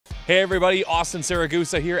Hey everybody, Austin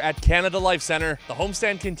Saragusa here at Canada Life Centre. The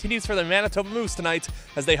homestand continues for the Manitoba Moose tonight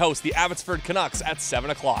as they host the Abbotsford Canucks at 7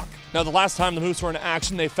 o'clock. Now, the last time the Moose were in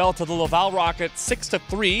action, they fell to the Laval Rockets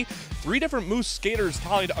 6-3. Three different Moose skaters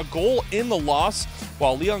tallied a goal in the loss,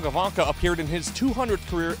 while Leon Gawanka appeared in his 200th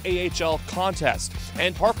career AHL contest.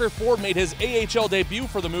 And Parker Ford made his AHL debut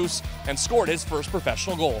for the Moose and scored his first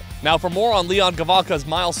professional goal. Now, for more on Leon Gawanka's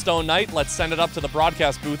milestone night, let's send it up to the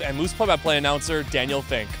broadcast booth and Moose play-by-play announcer Daniel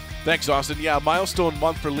Fink. Thanks, Austin. Yeah, milestone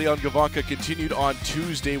month for Leon Gawanka continued on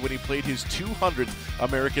Tuesday when he played his 200th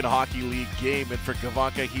American Hockey League game. And for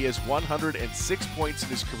Gawanka, he has 106 points in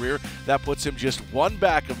his career. That puts him just one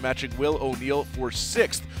back of matching Will O'Neill for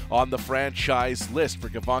 6th on the franchise list. For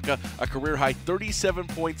Gawanka, a career-high 37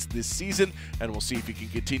 points this season, and we'll see if he can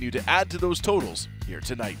continue to add to those totals here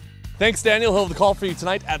tonight. Thanks, Daniel. He'll have the call for you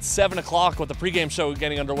tonight at 7 o'clock with the pregame show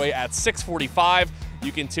getting underway at 6:45.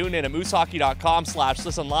 You can tune in at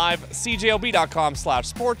moosehockey.com/listenlive,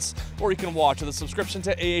 cjob.com/sports, or you can watch with a subscription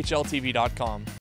to ahltv.com.